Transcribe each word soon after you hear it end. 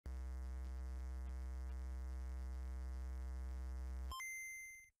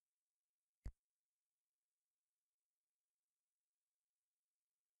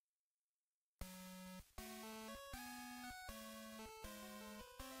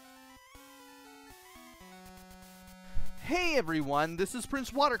Hey everyone, this is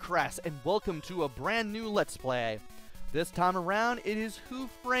PrinceWatercress, and welcome to a brand new Let's Play. This time around, it is Who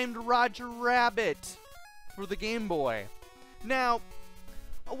Framed Roger Rabbit for the Game Boy. Now,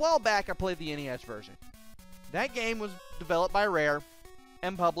 a while back I played the NES version. That game was developed by Rare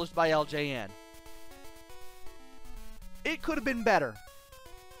and published by LJN. It could have been better.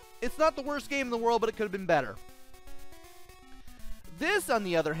 It's not the worst game in the world, but it could have been better. This, on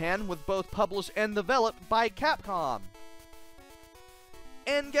the other hand, was both published and developed by Capcom.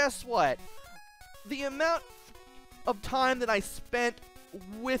 And guess what? The amount of time that I spent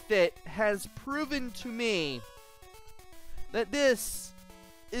with it has proven to me that this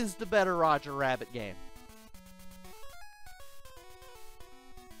is the better Roger Rabbit game.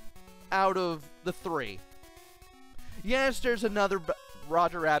 Out of the three. Yes, there's another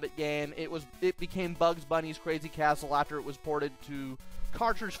Roger Rabbit game. It became Bugs Bunny's Crazy Castle after it was ported to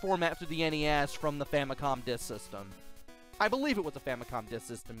cartridge format through the NES from the Famicom Disk System. I believe it was a Famicom Disk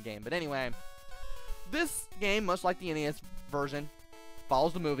System game, but anyway, this game, much like the NES version,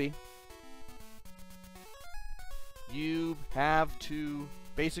 follows the movie. You have to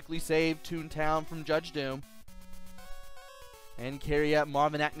basically save Toontown from Judge Doom and carry out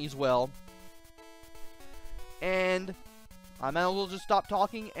Marvin Acme's will. And I might as well just stop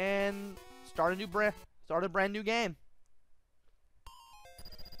talking and start a brand new game.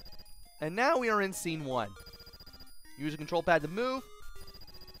 And now we are in scene 1. Use the control pad to move,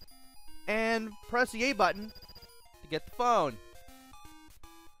 and press the A button to get the phone.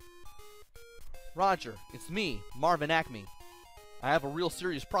 Roger, it's me, Marvin Acme. I have a real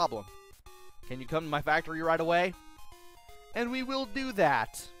serious problem. Can you come to my factory right away? And we will do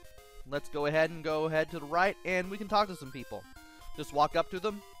that. Let's go ahead to the right, and we can talk to some people. Just walk up to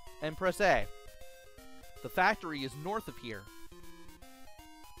them and press A. The factory is north of here.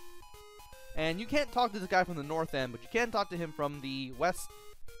 And you can't talk to this guy from the north end, but you can talk to him from the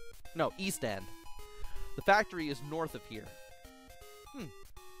east end. The factory is north of here.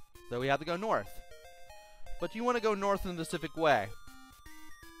 So we have to go north. But you want to go north in the specific way.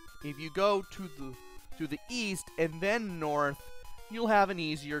 If you go to the east and then north, you'll have an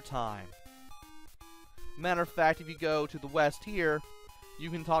easier time. Matter of fact, if you go to the west here, you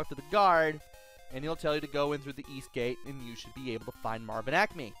can talk to the guard, and he'll tell you to go in through the east gate, and you should be able to find Marvin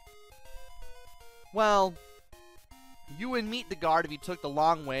Acme. Well, you would meet the guard if you took the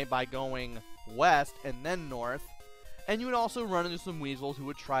long way by going west and then north, and you would also run into some weasels who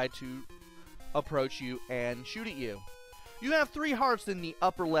would try to approach you and shoot at you. You have 3 hearts in the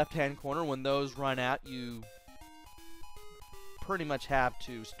upper left-hand corner. When those run out, you pretty much have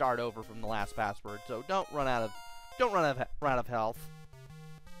to start over from the last password, so don't run out of health.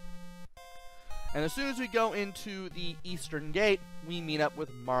 And as soon as we go into the eastern gate, we meet up with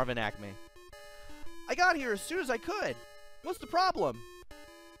Marvin Acme. I got here as soon as I could. What's the problem?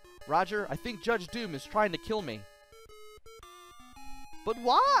 Roger, I think Judge Doom is trying to kill me. But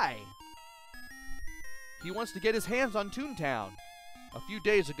why? He wants to get his hands on Toontown. A few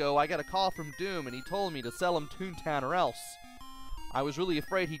days ago, I got a call from Doom, and he told me to sell him Toontown or else. I was really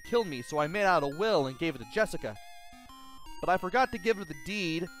afraid he'd kill me, so I made out a will and gave it to Jessica. But I forgot to give her the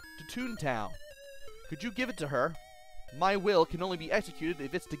deed to Toontown. Could you give it to her? My will can only be executed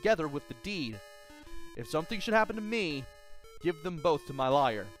if it's together with the deed. If something should happen to me, give them both to my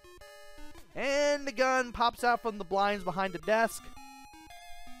lawyer. And the gun pops out from the blinds behind the desk.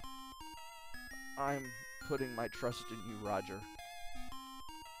 I'm putting my trust in you, Roger.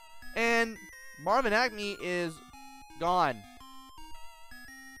 And Marvin Acme is gone.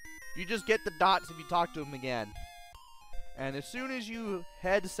 You just get the dots if you talk to him again. And as soon as you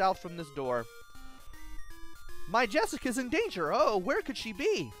head south from this door, my Jessica's in danger. Oh, where could she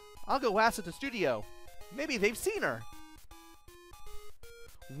be? I'll go ask at the studio. Maybe they've seen her.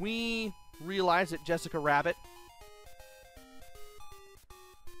 We realize that Jessica Rabbit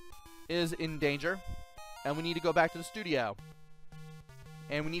is in danger, and we need to go back to the studio.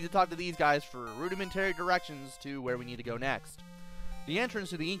 And we need to talk to these guys for rudimentary directions to where we need to go next. The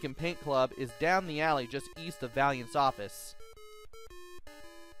entrance to the Ink and Paint Club is down the alley just east of Valiant's office.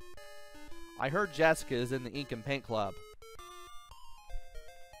 I heard Jessica is in the Ink and Paint Club.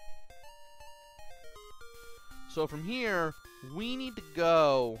 So from here, we need to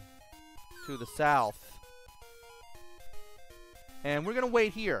go to the south. And we're going to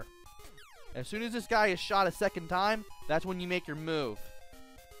wait here. As soon as this guy is shot a second time, that's when you make your move.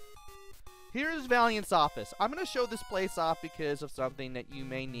 Here's Valiant's office. I'm going to show this place off because of something that you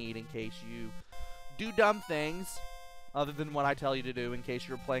may need in case you do dumb things, other than what I tell you to do in case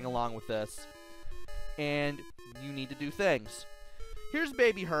you're playing along with this. And you need to do things. Here's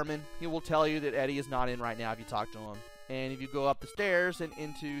Baby Herman. He will tell you that Eddie is not in right now if you talk to him. And if you go up the stairs and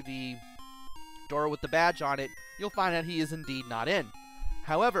into the door with the badge on it, you'll find that he is indeed not in.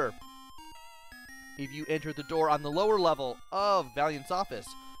 However, if you enter the door on the lower level of Valiant's office,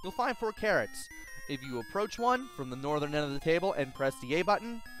 you'll find 4 carrots. If you approach one from the northern end of the table and press the A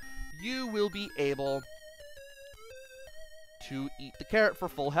button, you will be able to eat the carrot for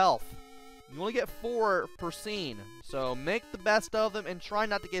full health. You only get 4 per scene, so make the best of them and try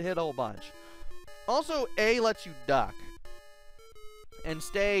not to get hit a whole bunch. Also, A lets you duck, and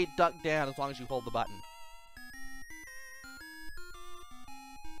stay ducked down as long as you hold the button.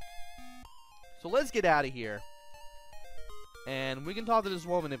 So let's get out of here, and we can talk to this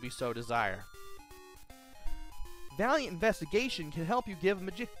woman if you so desire. Valiant Investigation can help you give him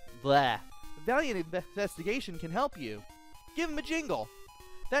a Valiant Investigation can help you. Give him a jingle.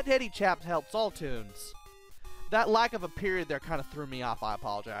 That heady chap helps all tunes. That lack of a period there kind of threw me off, I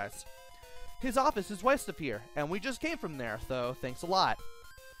apologize. His office is west of here, and we just came from there, so thanks a lot.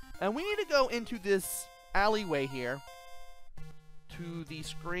 And we need to go into this alleyway here to the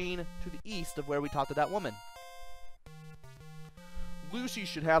screen to the east of where we talked to that woman. Lucy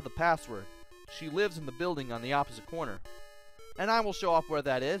should have the password. She lives in the building on the opposite corner. And I will show off where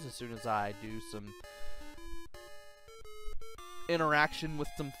that is as soon as I do some interaction with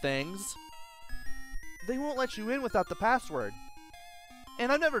some things. They won't let you in without the password. And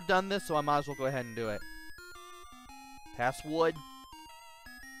I've never done this, so I might as well go ahead and do it. Password.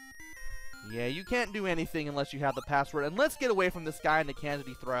 Yeah, you can't do anything unless you have the password. And let's get away from this guy and the cans that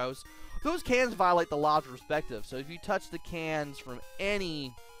he throws. Those cans violate the laws of perspective, so if you touch the cans from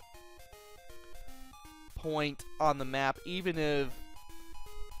any point on the map, even if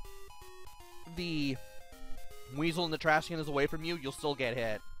the weasel in the trash can is away from you, you'll still get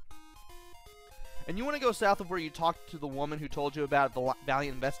hit. And you want to go south of where you talked to the woman who told you about the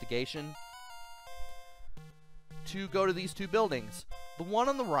Valiant Investigation to go to these 2 buildings. The one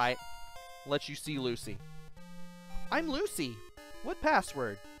on the right lets you see Lucy. I'm Lucy. What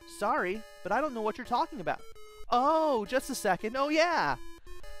password? Sorry, but I don't know what you're talking about. Oh, just a second. Oh, yeah.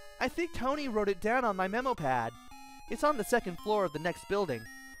 I think Tony wrote it down on my memo pad. It's on the 2nd floor of the next building.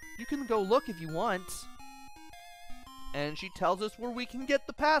 You can go look if you want. And she tells us where we can get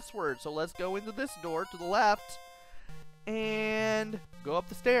the password. So let's go into this door to the left and go up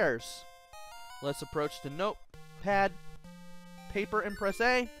the stairs. Let's approach the notepad, paper, and press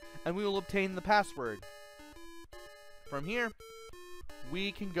A, and we will obtain the password. From here,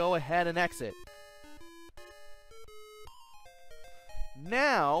 we can go ahead and exit.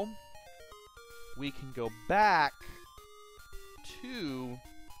 Now, we can go back to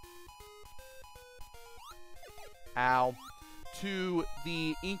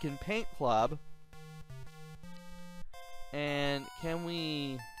the Ink and Paint Club. And can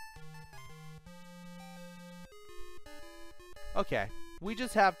we... Okay, we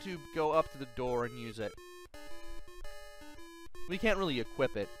just have to go up to the door and use it. We can't really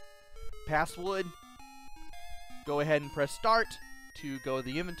equip it. Password. Go ahead and press start to go to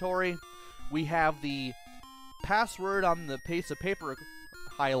the inventory. We have the password on the piece of paper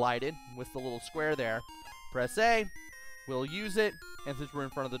highlighted with the little square there. Press A. We'll use it. And since we're in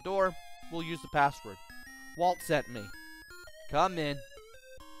front of the door, we'll use the password. Walt sent me. Come in.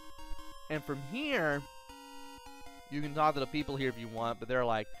 And from here, you can talk to the people here if you want, but they're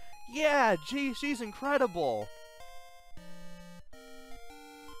like, yeah, gee, she's incredible.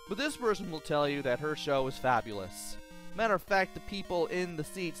 But this person will tell you that her show is fabulous. Matter of fact, the people in the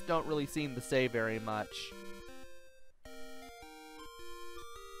seats don't really seem to say very much.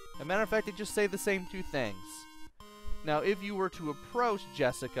 As a matter of fact, they just say the same 2 things. Now, if you were to approach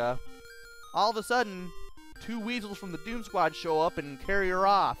Jessica, all of a sudden, 2 weasels from the Doom Squad show up and carry her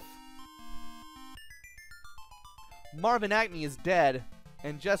off. Marvin Acme is dead,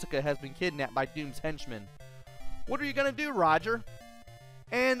 and Jessica has been kidnapped by Doom's henchmen. What are you gonna do, Roger?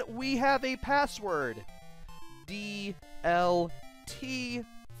 And we have a password.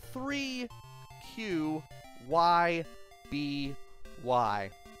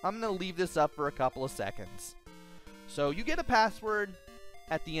 DLT3QYBY. I'm gonna leave this up for a couple of seconds. So you get a password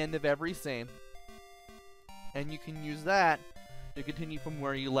at the end of every scene, and you can use that to continue from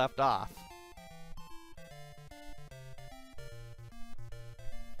where you left off.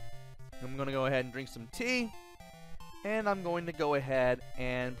 I'm going to go ahead and drink some tea, and I'm going to go ahead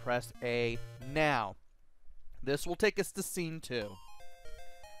and press A now. This will take us to scene 2.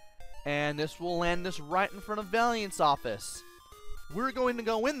 And this will land us right in front of Valiant's office. We're going to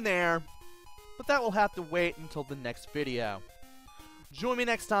go in there, but that will have to wait until the next video. Join me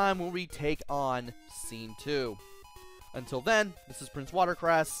next time when we take on Scene 2. Until then, this is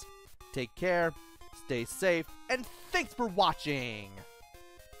PrinceWatercress. Take care, stay safe, and thanks for watching!